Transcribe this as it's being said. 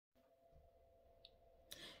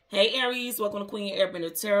Hey Aries, welcome to Queen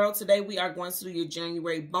Airbender Tarot. Today we are going to do your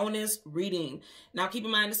January bonus reading. Now keep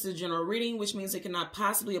in mind this is a general reading, which means it cannot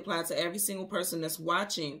possibly apply to every single person that's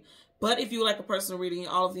watching. But if you would like a personal reading,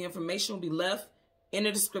 all of the information will be left in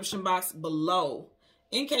the description box below.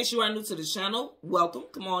 In case you are new to the channel, welcome,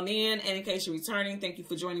 come on in. And in case you're returning, thank you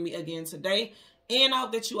for joining me again today. And I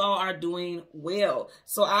hope that you all are doing well.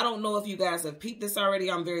 So I don't know if you guys have peeped this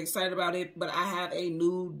already. I'm very excited about it, but I have a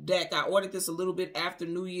new deck. I ordered this a little bit after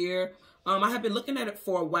New Year. I have been looking at it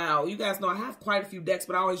for a while. You guys know I have quite a few decks,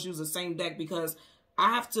 but I always use the same deck because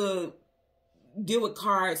I have to deal with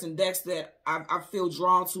cards and decks that I feel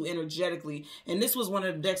drawn to energetically. And this was one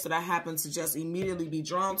of the decks that I happened to just immediately be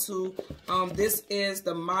drawn to. This is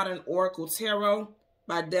the Modern Oracle Tarot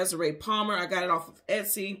by Desiree Palmer. I got it off of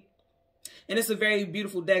Etsy. And it's a very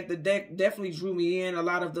beautiful deck. The deck definitely drew me in. A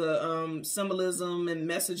lot of the symbolism and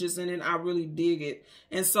messages in it, I really dig it.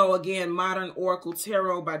 And so, again, Modern Oracle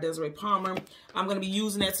Tarot by Desiree Palmer. I'm going to be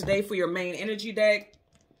using that today for your main energy deck.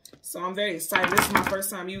 So I'm very excited. This is my first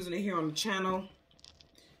time using it here on the channel.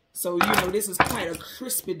 So, you know, this is quite a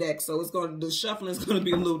crispy deck. So the shuffling is going to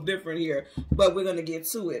be a little different here. But we're going to get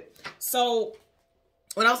to it. So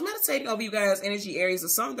when I was meditating over you guys' energy Aries, the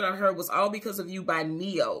song that I heard was All Because of You by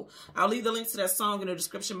Neo. I'll leave the link to that song in the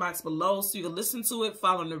description box below so you can listen to it,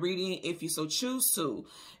 following the reading if you so choose to.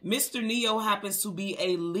 Mr. Neo happens to be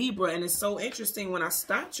a Libra, and it's so interesting when I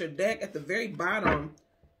stopped your deck at the very bottom,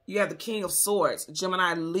 you have the King of Swords,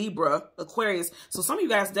 Gemini, Libra, Aquarius. So some of you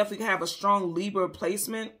guys definitely have a strong Libra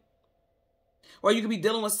placement, or you could be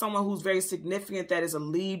dealing with someone who's very significant that is a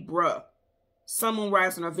Libra, Sun, Moon,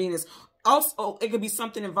 Rising, or Venus. Also, it could be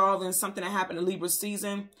something involving something that happened in Libra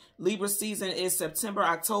season. Libra season is September,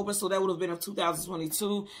 October, so that would have been of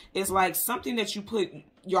 2022. It's like something that you put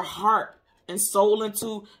your heart and soul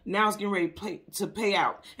into, now it's getting ready to pay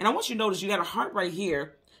out. And I want you to notice you got a heart right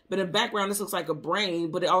here, but in the background, this looks like a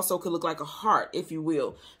brain, but it also could look like a heart, if you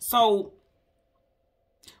will. So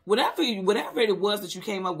whatever it was that you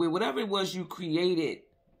came up with, whatever it was you created,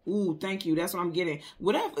 ooh, thank you. That's what I'm getting.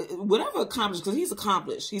 Whatever accomplished, because he's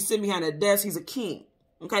accomplished. He's sitting behind a desk. He's a king.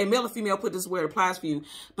 Okay, male or female, put this where it applies for you.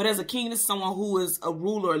 But as a king, this is someone who is a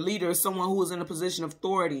ruler, a leader, someone who is in a position of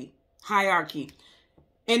authority, hierarchy.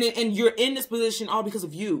 And you're in this position all because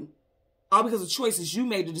of you. All because of choices you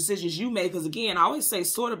made, the decisions you made. Because again, I always say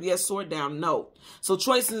sword up, yes, sword down, no. So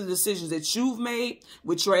choices and decisions that you've made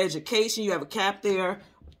with your education. You have a cap there,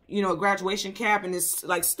 you know, a graduation cap, and it's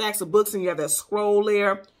like stacks of books, and you have that scroll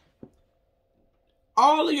there.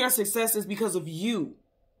 All of your success is because of you.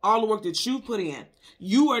 All the work that you put in.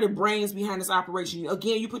 You are the brains behind this operation.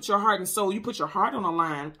 Again, you put your heart and soul. You put your heart on the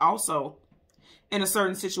line also in a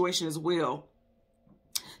certain situation as well.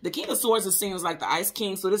 The King of Swords, it seems like the Ice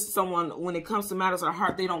King. So this is someone, when it comes to matters of the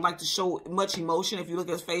heart, they don't like to show much emotion. If you look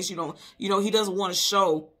at his face, he doesn't want to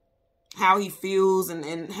show how he feels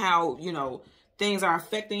and how, you know, things are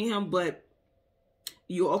affecting him. But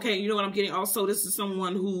you know what I'm getting? Also, this is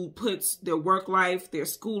someone who puts their work life, their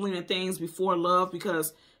schooling and things before love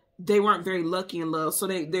because they weren't very lucky in love. So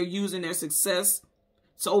they're using their success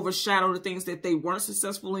to overshadow the things that they weren't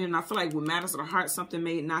successful in. And I feel like with matters of the heart, something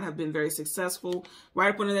may not have been very successful.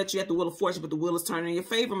 Right up under that, you have the Wheel of Fortune, but the wheel is turning in your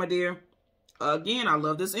favor, my dear. Again, I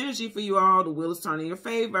love this energy for you all. The wheel is turning in your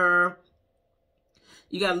favor.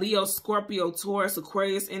 You got Leo, Scorpio, Taurus,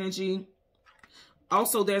 Aquarius energy.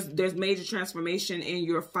 Also, there's major transformation in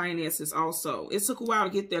your finances also. It took a while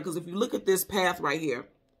to get there because if you look at this path right here,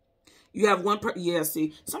 you have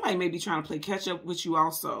see, somebody may be trying to play catch up with you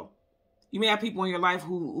also. You may have people in your life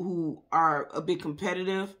who are a bit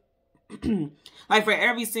competitive. Like for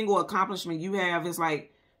every single accomplishment you have, it's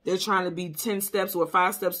like they're trying to be 10 steps or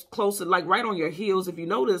 5 steps closer, like right on your heels. If you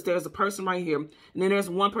notice, there's a person right here. And then there's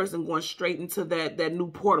one person going straight into that new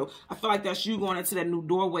portal. I feel like that's you going into that new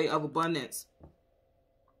doorway of abundance.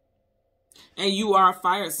 And you are a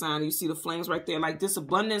fire sign. You see the flames right there. Like this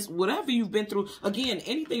abundance, whatever you've been through. Again,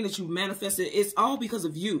 anything that you've manifested, it's all because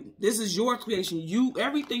of you. This is your creation.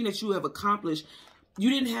 Everything that you have accomplished, you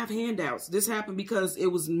didn't have handouts. This happened because it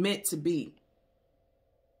was meant to be.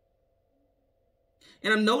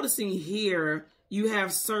 And I'm noticing here, you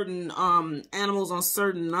have certain animals on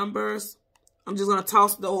certain numbers. I'm just going to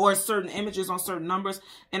toss or certain images on certain numbers.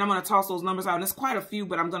 And I'm going to toss those numbers out. And it's quite a few,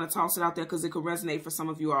 but I'm going to toss it out there because it could resonate for some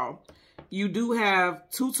of you all. You do have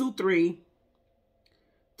 223,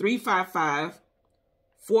 355,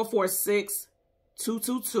 446,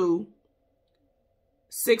 222,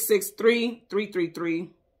 663,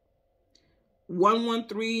 333,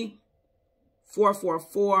 113,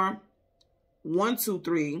 444,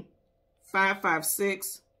 123,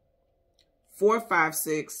 556,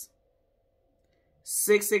 456,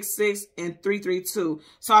 666, and 332.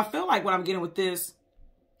 So I feel like what I'm getting with this,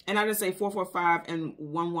 and I didn't say 445 and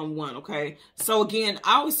 111, okay? So again,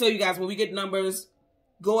 I always tell you guys, when we get numbers,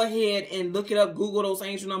 go ahead and look it up, Google those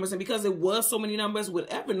angel numbers. And because it was so many numbers,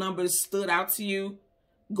 whatever numbers stood out to you,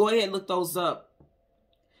 go ahead and look those up.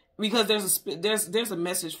 Because there's a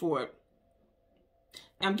message for it.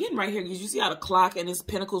 I'm getting right here because you see how the clock and its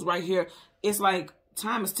pinnacles right here, it's like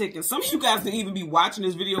time is ticking. Some of you guys didn't even be watching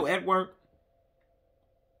this video at work.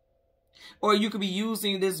 Or you could be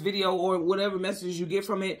using this video or whatever messages you get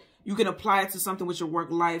from it. You can apply it to something with your work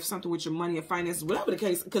life, something with your money and finances, whatever the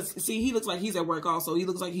case. Because, see, he looks like he's at work also. He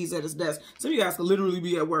looks like he's at his desk. Some of you guys could literally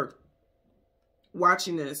be at work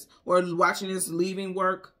watching this. Or watching this leaving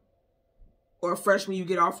work. Or fresh when you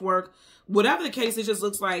get off work. Whatever the case, it just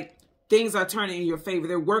looks like things are turning in your favor.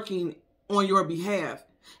 They're working on your behalf.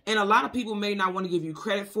 And a lot of people may not want to give you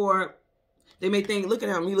credit for it. They may think, look at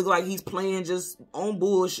him, he looks like he's playing just on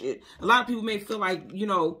bullshit. A lot of people may feel like, you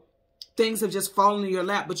know, things have just fallen in your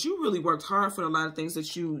lap, but you really worked hard for a lot of things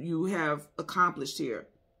that you have accomplished here.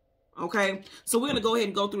 Okay, so we're going to go ahead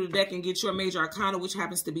and go through the deck and get your major arcana, which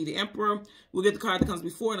happens to be the Emperor. We'll get the card that comes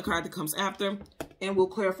before and the card that comes after, and we'll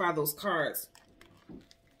clarify those cards.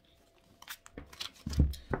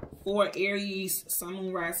 For Aries, Sun,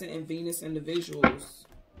 Moon, Rising, and Venus individuals.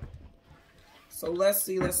 So let's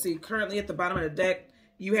see. Currently at the bottom of the deck,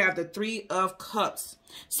 you have the 3 of Cups.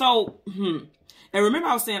 So, and remember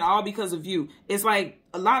I was saying all because of you. It's like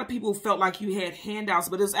a lot of people felt like you had handouts,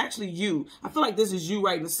 but it's actually you. I feel like this is you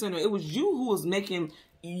right in the center. It was you who was making,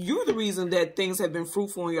 you're the reason that things have been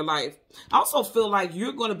fruitful in your life. I also feel like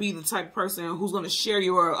you're going to be the type of person who's going to share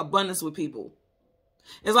your abundance with people.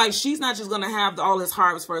 It's like she's not just going to have all this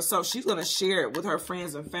harvest for herself. She's going to share it with her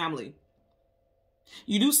friends and family.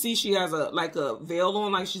 You do see she has a veil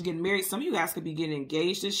on, like she's getting married. Some of you guys could be getting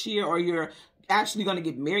engaged this year, or you're actually going to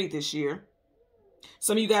get married this year.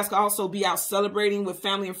 Some of you guys could also be out celebrating with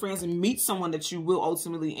family and friends and meet someone that you will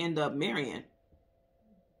ultimately end up marrying.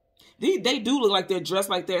 They do look like they're dressed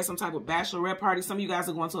like they're at some type of bachelorette party. Some of you guys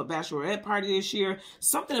are going to a bachelorette party this year.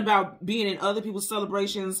 Something about being in other people's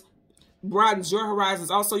celebrations broadens your horizons.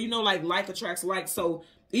 Also, you know, like attracts like. So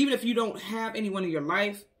even if you don't have anyone in your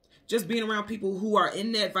life, just being around people who are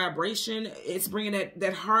in that vibration, it's bringing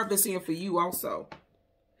that harvest in for you also.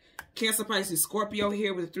 Cancer, Pisces, Scorpio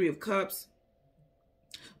here with the 3 of Cups.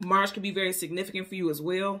 Mars could be very significant for you as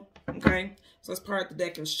well. Okay, so let's part the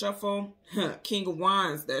deck and shuffle. King of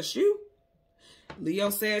Wands, that's you. Leo,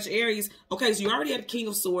 Sag, Aries. Okay, so you already had the King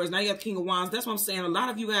of Swords. Now you got the King of Wands. That's what I'm saying. A lot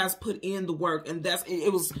of you guys put in the work, and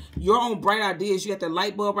it was your own bright ideas. You got that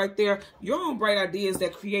light bulb right there. Your own bright ideas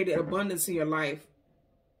that created abundance in your life.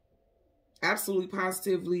 Absolutely,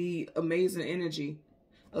 positively amazing energy.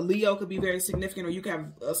 A Leo could be very significant, or you could have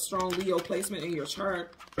a strong Leo placement in your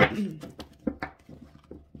chart.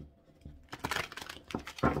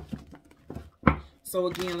 So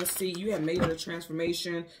again, let's see. You have made it a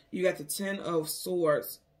transformation. You got the 10 of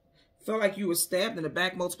Swords. Felt like you were stabbed in the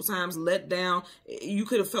back multiple times, let down. You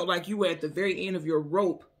could have felt like you were at the very end of your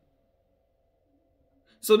rope.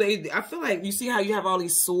 So I feel like you see how you have all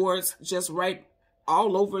these swords just right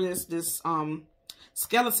all over this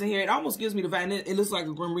skeleton here. It almost gives me the vibe. It looks like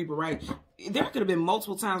a Grim Reaper, right? There could have been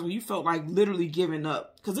multiple times where you felt like literally giving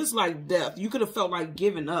up, because it's like death. You could have felt like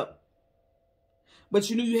giving up, but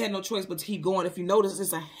you knew you had no choice but to keep going. If you notice,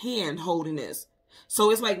 it's a hand holding this. So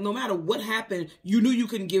it's like no matter what happened, you knew you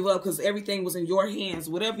couldn't give up because everything was in your hands.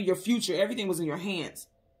 Whatever your future, everything was in your hands.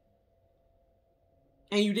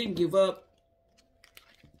 And you didn't give up.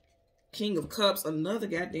 King of Cups, another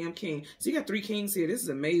goddamn king. So you got 3 kings here. This is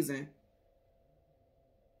amazing.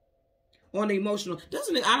 On the emotional,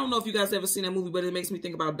 doesn't it? I don't know if you guys ever seen that movie, but it makes me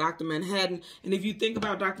think about Dr. Manhattan. And if you think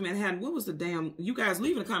about Dr. Manhattan, what was the damn, you guys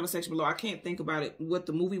leave in the comment section below. I can't think about it, what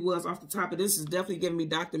the movie was off the top of this. Is definitely giving me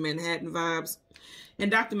Dr. Manhattan vibes.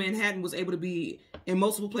 And Dr. Manhattan was able to be in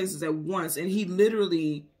multiple places at once. And he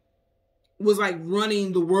literally was like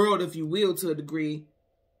running the world, if you will, to a degree,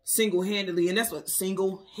 single-handedly. And that's what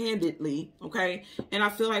single-handedly, okay? And I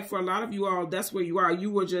feel like for a lot of you all, that's where you are. You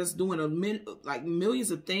were just doing like millions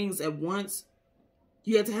of things at once.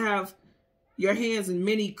 You had to have your hands in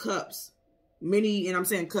many cups, and I'm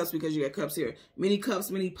saying cups because you got cups here, many cups,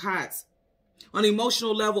 many pots. On the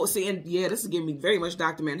emotional level, see, and yeah, this is giving me very much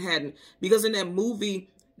Dr. Manhattan, because in that movie,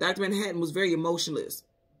 Dr. Manhattan was very emotionless.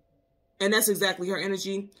 And that's exactly her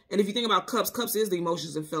energy. And if you think about cups, cups is the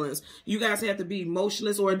emotions and feelings. You guys have to be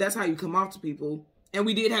emotionless, or that's how you come off to people. And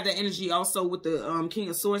we did have that energy also with the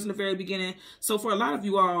King of Swords in the very beginning. So for a lot of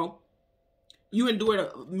you all, you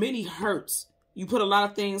endured many hurts. You put a lot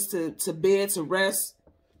of things to bed, to rest.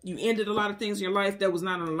 You ended a lot of things in your life that was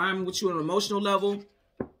not in alignment with you on an emotional level.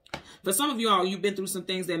 For some of y'all, you've been through some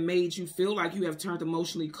things that made you feel like you have turned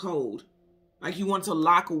emotionally cold. Like you want to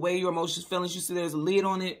lock away your emotions, feelings. You see there's a lid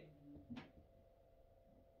on it.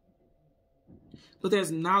 But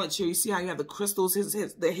there's knowledge here. You see how you have the crystals.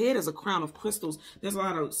 The head is a crown of crystals. There's a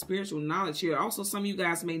lot of spiritual knowledge here. Also, some of you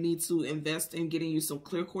guys may need to invest in getting you some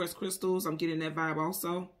clear quartz crystals. I'm getting that vibe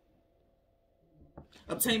also.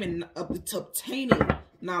 Obtaining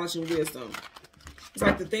knowledge and wisdom. It's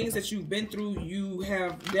like the things that you've been through, you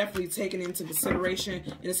have definitely taken into consideration,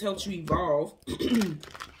 and it's helped you evolve.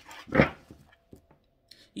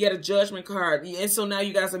 You had a judgment card, and so now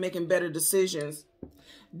you guys are making better decisions.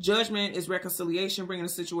 Judgment is reconciliation, bringing a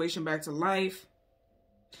situation back to life.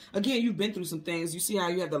 Again, you've been through some things. You see how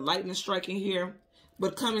you have the lightning striking here,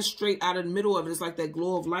 but coming straight out of the middle of it, it's like that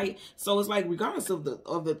glow of light. So it's like regardless of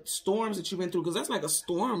the storms that you've been through, because that's like a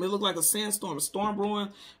storm. It looked like a sandstorm, a storm brewing.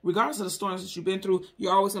 Regardless of the storms that you've been through,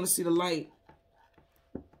 you're always going to see the light.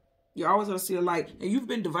 You're always going to see the light. And you've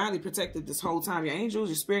been divinely protected this whole time. Your angels,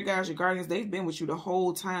 your spirit guides, your guardians, they've been with you the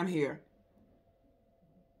whole time here.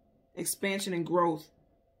 Expansion and growth.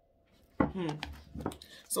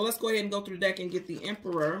 So let's go ahead and go through the deck and get the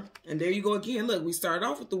Emperor. And there you go again. Look, we started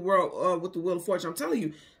off with the world, with the Wheel of Fortune. I'm telling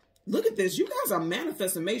you, look at this. You guys are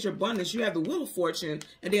manifesting major abundance. You have the Wheel of Fortune,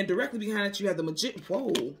 and then directly behind it, you have the Magician.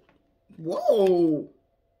 Whoa, whoa!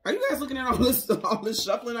 Are you guys looking at all this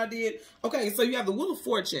shuffling I did? Okay, so you have the Wheel of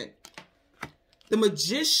Fortune, the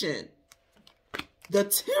Magician, the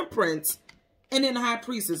Temperance, and then the High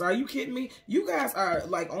Priestess. Are you kidding me? You guys are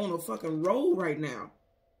like on a fucking roll right now.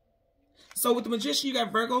 So with the Magician, you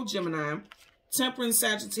got Virgo, Gemini, Temperance,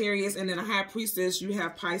 Sagittarius, and then a High Priestess, you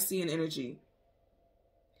have Piscean energy.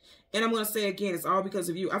 And I'm going to say again, it's all because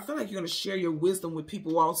of you. I feel like you're going to share your wisdom with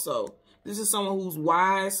people also. This is someone who's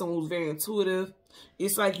wise, someone who's very intuitive.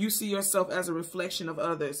 It's like you see yourself as a reflection of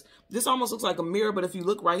others. This almost looks like a mirror, but if you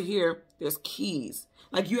look right here, there's keys.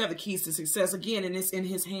 Like you have the keys to success again, and it's in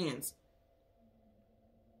his hands.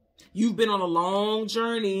 You've been on a long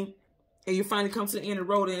journey, and you finally come to the end of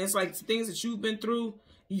the road, and it's like things that you've been through,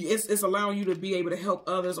 it's allowing you to be able to help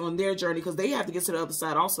others on their journey because they have to get to the other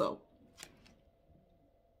side also.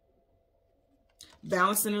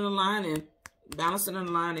 Balancing and aligning. Balancing and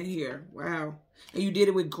aligning here. Wow. And you did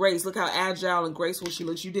it with grace. Look how agile and graceful she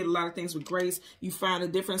looks. You did a lot of things with grace. You find a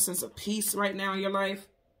different sense of peace right now in your life.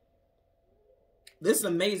 This is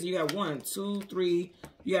amazing. You got 1, 2, 3.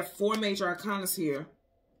 You have 4 major arcanas here.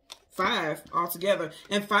 5 altogether.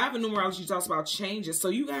 And 5 in numerology talks about changes. So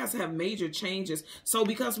you guys have major changes. So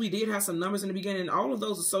because we did have some numbers in the beginning, all of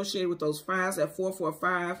those associated with those 5s at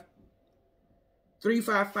 445,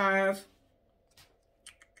 355,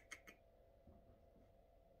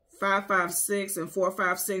 556, and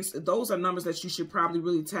 456, those are numbers that you should probably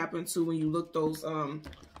really tap into when you look those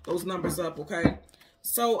numbers up, okay?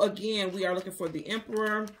 So again, we are looking for the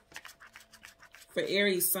Emperor. For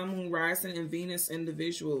Aries, Sun, Moon, Rising, and Venus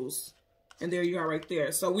individuals. And there you are right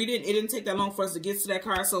there. So it didn't take that long for us to get to that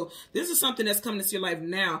card. So this is something that's coming into your life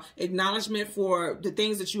now. Acknowledgement for the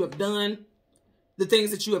things that you have done, the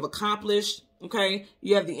things that you have accomplished. Okay.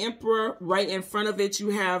 You have the Emperor right in front of it. You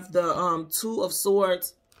have the 2 of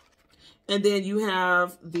Swords. And then you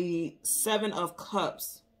have the 7 of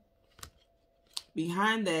Cups.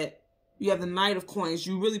 Behind that, you have the Knight of Coins.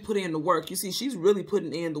 You really put in the work. You see, she's really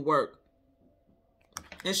putting in the work.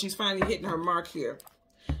 And she's finally hitting her mark here.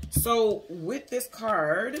 So with this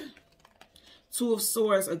card, 2 of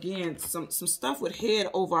Swords, again, some stuff with head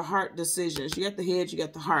over heart decisions. You got the head, you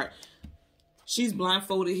got the heart. She's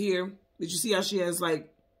blindfolded here. Did you see how she has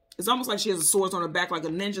like, it's almost like she has the swords on her back like a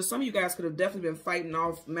ninja. Some of you guys could have definitely been fighting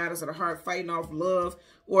off matters of the heart, fighting off love,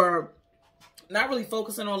 or not really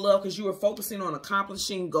focusing on love because you were focusing on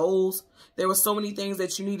accomplishing goals. There were so many things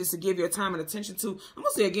that you needed to give your time and attention to. I'm going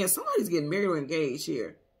to say again, somebody's getting married or engaged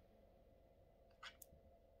here.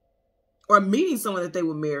 Or meeting someone that they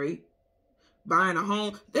would marry. Buying a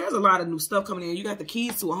home. There's a lot of new stuff coming in. You got the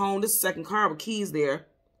keys to a home. This is the second card with keys there.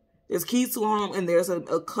 There's keys to a home, and there's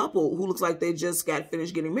a couple who looks like they just got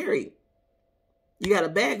finished getting married. You got a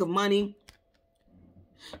bag of money.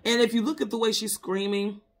 And if you look at the way she's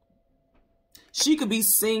screaming, she could be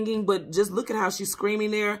singing, but just look at how she's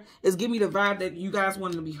screaming there. It's giving me the vibe that you guys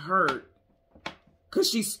want to be heard. Because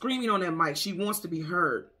she's screaming on that mic. She wants to be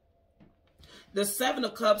heard. The 7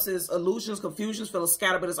 of Cups is illusions, confusions, feeling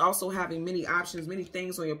scattered, but it's also having many options, many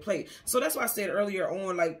things on your plate. So that's why I said earlier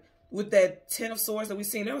on, like with that 10 of Swords that we've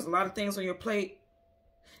seen, there was a lot of things on your plate.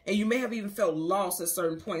 And you may have even felt lost at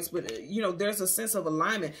certain points, but, you know, there's a sense of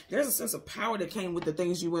alignment. There's a sense of power that came with the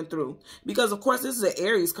things you went through. Because, of course, this is an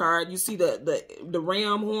Aries card. You see the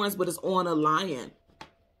ram horns, but it's on a lion.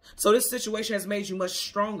 So this situation has made you much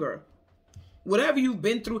stronger. Whatever you've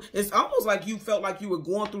been through, it's almost like you felt like you were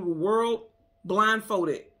going through the world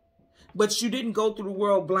blindfolded. But you didn't go through the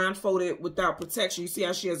world blindfolded without protection. You see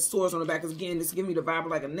how she has swords on her back. Because, again, this giving me the vibe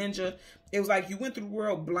of like a ninja. It was like you went through the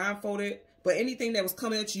world blindfolded. But anything that was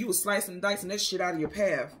coming at you, you were slicing and dicing that shit out of your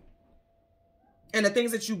path. And the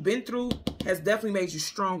things that you've been through has definitely made you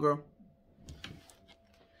stronger.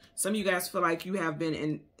 Some of you guys feel like you have been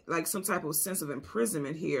in like some type of sense of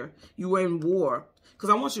imprisonment here. You were in war. Because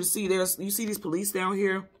I want you to see, you see these police down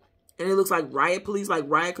here? And it looks like riot police, like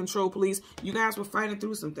riot control police. You guys were fighting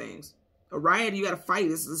through some things. A riot, you got to fight.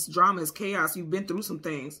 This drama is chaos. You've been through some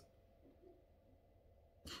things.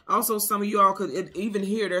 Also, some of you all could even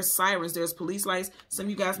hear there's sirens, there's police lights. Some of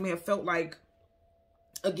you guys may have felt like,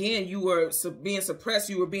 again, you were being suppressed,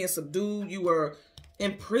 you were being subdued, you were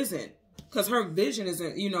in prison. Because her vision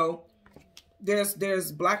isn't, you know, there's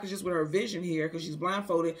blockages with her vision here because she's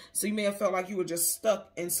blindfolded. So you may have felt like you were just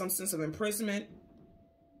stuck in some sense of imprisonment.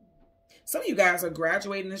 Some of you guys are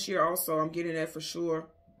graduating this year also. I'm getting that for sure.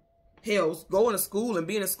 Hell, going to school and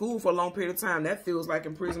being in school for a long period of time, that feels like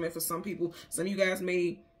imprisonment for some people. Some of you guys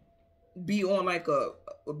may be on like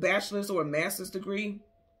a bachelor's or a master's degree.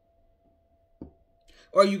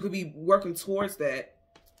 Or you could be working towards that.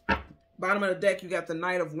 Bottom of the deck, you got the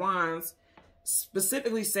Knight of Wands.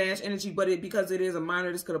 Specifically Sag energy, but because it is a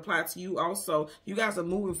minor, this could apply to you also. You guys are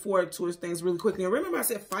moving forward towards things really quickly. And remember I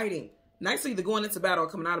said fighting. Nice either going into battle or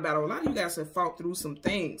coming out of battle. A lot of you guys have fought through some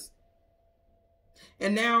things.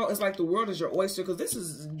 And now it's like the world is your oyster, because this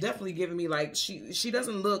is definitely giving me like she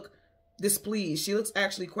doesn't look displeased. She looks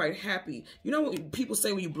actually quite happy. You know what people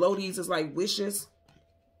say when you blow these, it's like wishes.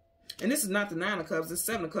 And this is not the 9 of Cups, it's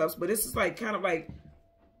 7 of Cups, but this is like kind of like,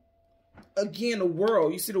 again, the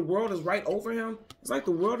world. You see the world is right over him. It's like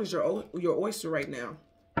the world is your oyster right now.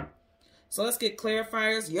 So let's get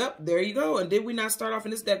clarifiers. Yep, there you go. And did we not start off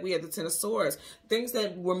in this deck? We had the 10 of Swords. Things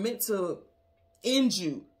that were meant to end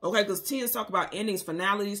you. Okay, because 10s talk about endings,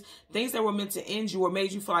 finalities. Things that were meant to end you or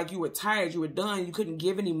made you feel like you were tired, you were done, you couldn't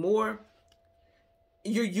give any more.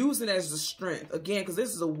 You're using it as a strength. Again, because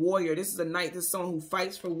this is a warrior. This is a knight. This is someone who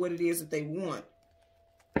fights for what it is that they want.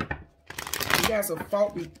 You guys have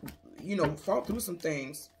fought, you know, fought through some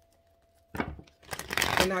things.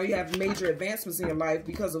 And now you have major advancements in your life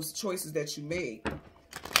because of choices that you made.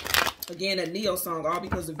 Again, that Neo song, all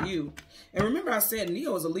because of you. And remember I said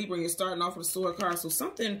Neo is a Libra and you're starting off with a sword card. So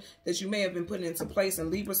something that you may have been putting into place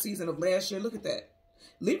in Libra season of last year, look at that.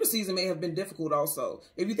 Libra season may have been difficult also.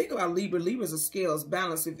 If you think about Libra, Libra's a scales,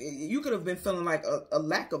 balance. If you could have been feeling like a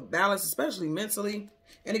lack of balance, especially mentally.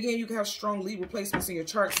 And again, you can have strong Libra placements in your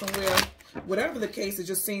chart somewhere. Whatever the case, it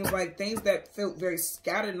just seems like things that felt very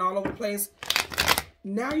scattered and all over the place.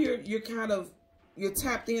 Now you're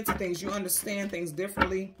tapped into things. You understand things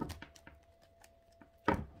differently.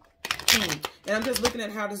 And I'm just looking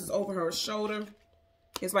at how this is over her shoulder.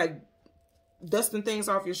 It's like dusting things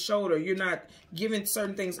off your shoulder. You're not giving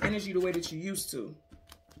certain things energy the way that you used to.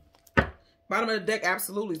 Bottom of the deck,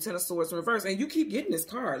 absolutely. 10 of Swords in reverse. And you keep getting this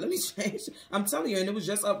card. Let me change. I'm telling you, and it was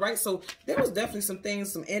just upright. So there was definitely some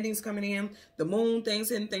things, some endings coming in. The moon, things,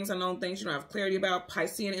 hidden things, unknown things you don't have clarity about.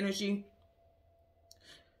 Piscean energy.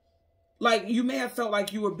 Like you may have felt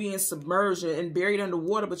like you were being submerged and buried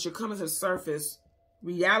underwater, but you're coming to the surface.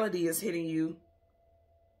 Reality is hitting you.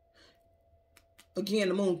 Again,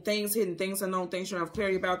 the moon, things hidden, things unknown, things you don't have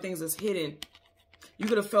clarity about, things that's hidden. You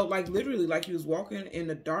could have felt like literally like you was walking in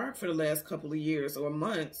the dark for the last couple of years or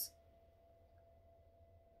months.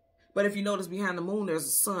 But if you notice behind the moon, there's a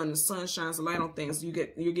sun. The sun shines a light on things. You're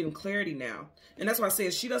getting clarity now. And that's why I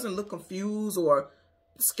said she doesn't look confused or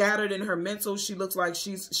scattered in her mental. She looks like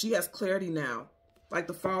she has clarity now. Like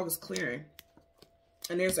the fog is clearing.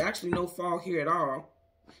 And there's actually no fog here at all.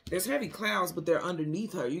 There's heavy clouds, but they're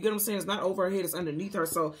underneath her. You get what I'm saying? It's not over her head, it's underneath her.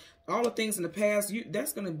 So all the things in the past,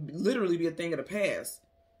 that's going to literally be a thing of the past.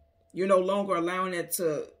 You're no longer allowing it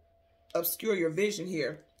to obscure your vision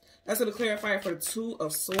here. That's going to clarify for the 2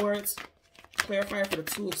 of Swords. Clarify for the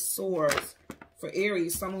 2 of Swords. For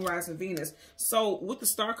Aries, Sun, Moon, Rising, Venus. So with the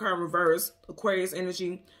Star card reverse, Aquarius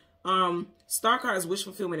energy, Star card is wish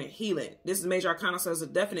fulfillment and healing. This is major arcana, so it's a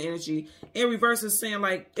definite energy. In reverse is saying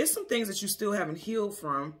like, it's some things that you still haven't healed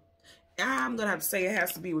from. I'm going to have to say it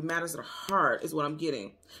has to be with matters of the heart is what I'm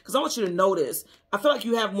getting. Because I want you to notice, I feel like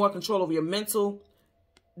you have more control over your mental.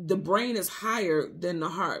 The brain is higher than the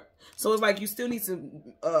heart. So it's like you still need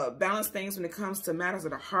to balance things when it comes to matters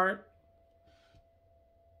of the heart.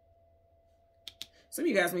 Some of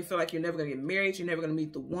you guys may feel like you're never going to get married. You're never going to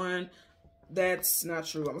meet the one. That's not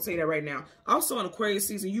true. I'm going to tell you that right now. Also, in Aquarius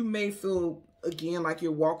season, you may feel, again, like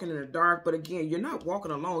you're walking in the dark. But again, you're not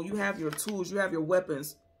walking alone. You have your tools. You have your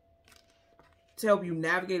weapons to help you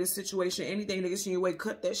navigate a situation. Anything that gets in your way,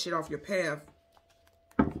 cut that shit off your path.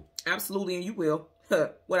 Absolutely, and you will.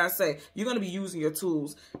 What I say, you're going to be using your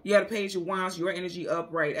tools. You got a Page of Wands, your energy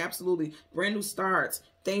upright. Absolutely. Brand new starts.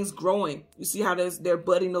 Things growing. You see how they're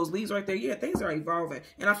budding those leaves right there? Yeah, things are evolving.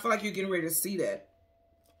 And I feel like you're getting ready to see that.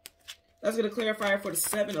 Let's get a clarifier for the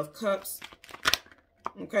 7 of Cups.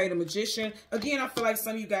 Okay, the Magician. Again, I feel like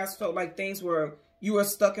some of you guys felt like you were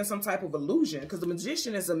stuck in some type of illusion, because the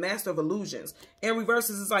Magician is a master of illusions. And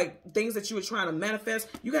reverses is like things that you were trying to manifest.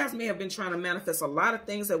 You guys may have been trying to manifest a lot of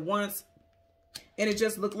things at once, and it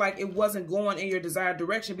just looked like it wasn't going in your desired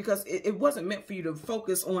direction because it wasn't meant for you to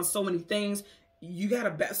focus on so many things. You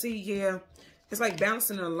got to see, yeah, it's like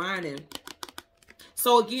balancing and aligning.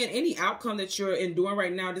 So again, any outcome that you're enduring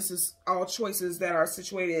right now, this is all choices that are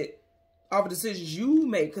situated off of decisions you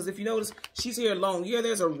make. Because if you notice, she's here alone. Yeah,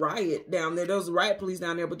 there's a riot down there. There's riot police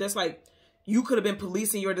down there. But that's like, you could have been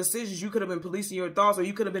policing your decisions. You could have been policing your thoughts. Or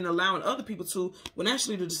you could have been allowing other people to, when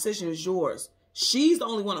actually the decision is yours. She's the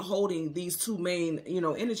only one holding these two main,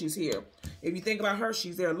 energies here. If you think about her,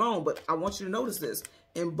 she's there alone. But I want you to notice this.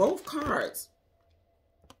 In both cards,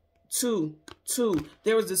 two,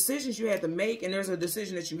 there was decisions you had to make, and there's a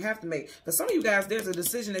decision that you have to make. For some of you guys, there's a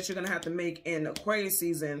decision that you're going to have to make in Aquarius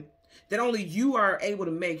season that only you are able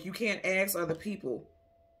to make. You can't ask other people.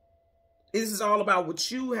 This is all about what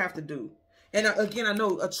you have to do. And again, I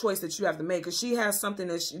know a choice that you have to make, because she has something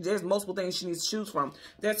that there's multiple things she needs to choose from.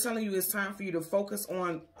 They're telling you it's time for you to focus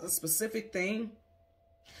on a specific thing,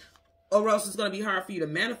 or else it's going to be hard for you to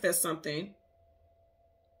manifest something.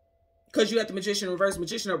 Because you have the Magician in reverse.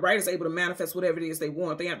 Magician upright is able to manifest whatever it is they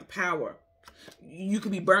want. They have the power. You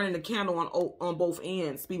could be burning the candle on both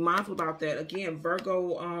ends. Be mindful about that. Again,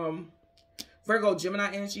 Virgo,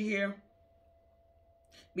 Gemini energy here.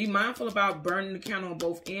 Be mindful about burning the candle on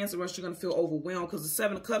both ends, or else you're going to feel overwhelmed. Because the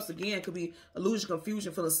 7 of Cups, again, could be illusion,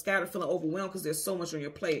 confusion, feeling scattered, feeling overwhelmed because there's so much on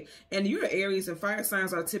your plate. And your Aries and fire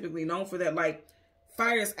signs are typically known for that. Like,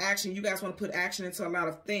 fire is action. You guys want to put action into a lot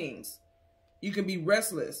of things. You can be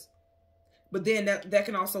restless. But then that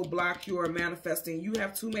can also block your manifesting. You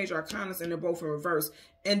have 2 major arcana, and they're both in reverse.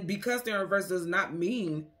 And because they're in reverse does not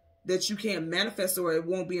mean that you can't manifest or it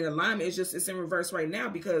won't be in alignment. It's just, it's in reverse right now,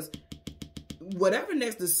 because whatever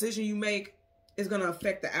next decision you make is going to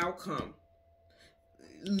affect the outcome.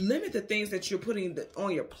 Limit the things that you're putting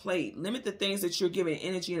on your plate. Limit the things that you're giving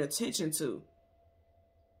energy and attention to.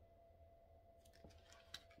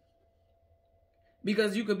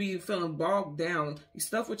 Because you could be feeling bogged down.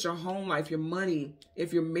 Stuff with your home life, your money.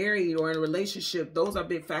 If you're married or in a relationship, those are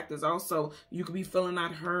big factors also. You could be feeling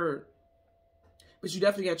not heard. But you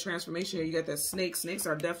definitely got transformation here. You got that snake. Snakes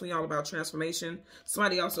are definitely all about transformation.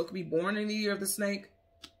 Somebody also could be born in the year of the snake.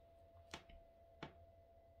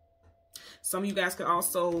 Some of you guys could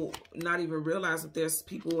also not even realize that there's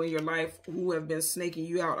people in your life who have been snaking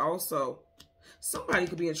you out also. Somebody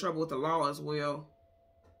could be in trouble with the law as well.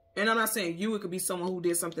 And I'm not saying you, it could be someone who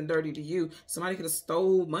did something dirty to you. Somebody could have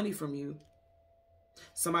stole money from you.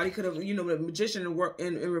 Somebody could have, the Magician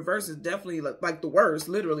in reverse is definitely like the worst,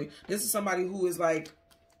 literally. This is somebody who is like,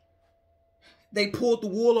 they pulled the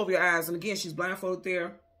wool over your eyes. And again, she's blindfolded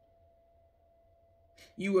there.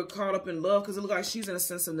 You were caught up in love because it looked like she's in a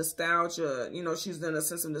sense of nostalgia. She's in a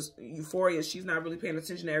sense of this euphoria. She's not really paying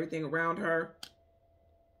attention to everything around her.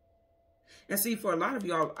 And see, for a lot of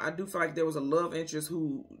y'all, I do feel like there was a love interest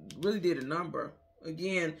who really did a number.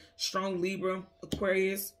 Again, strong Libra,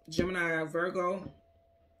 Aquarius, Gemini, Virgo,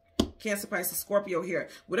 Cancer, Pisces, Scorpio here.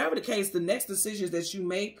 Whatever the case, the next decisions that you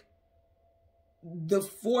make, the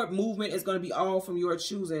forward movement is going to be all from your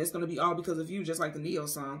choosing. It's going to be all because of you, just like the Neo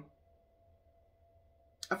song.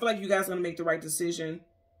 I feel like you guys are going to make the right decision.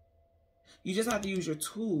 You just have to use your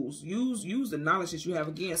tools. Use the knowledge that you have.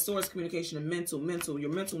 Again, source, communication, and mental. Your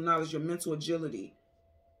mental knowledge, your mental agility.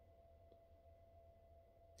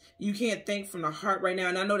 You can't think from the heart right now.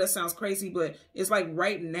 And I know that sounds crazy, but it's like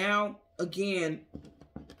right now, again,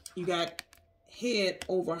 you got head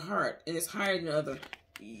over heart. And it's higher than the other.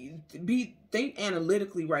 Think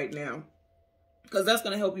analytically right now. Because that's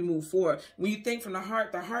going to help you move forward. When you think from the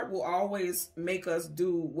heart will always make us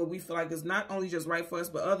do what we feel like is not only just right for us,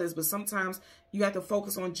 but others. But sometimes you have to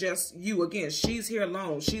focus on just you. Again, she's here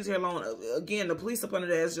alone. She's here alone. Again, the police up under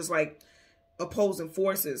there is just like opposing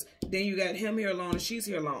forces. Then you got him here alone and she's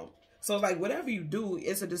here alone. So like whatever you do,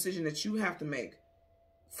 it's a decision that you have to make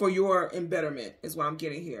for your embetterment is what I'm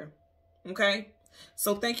getting here. Okay?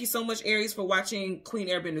 So thank you so much, Aries, for watching Queen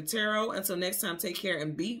Airbender Tarot. Until next time, take care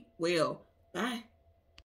and be well. Bye.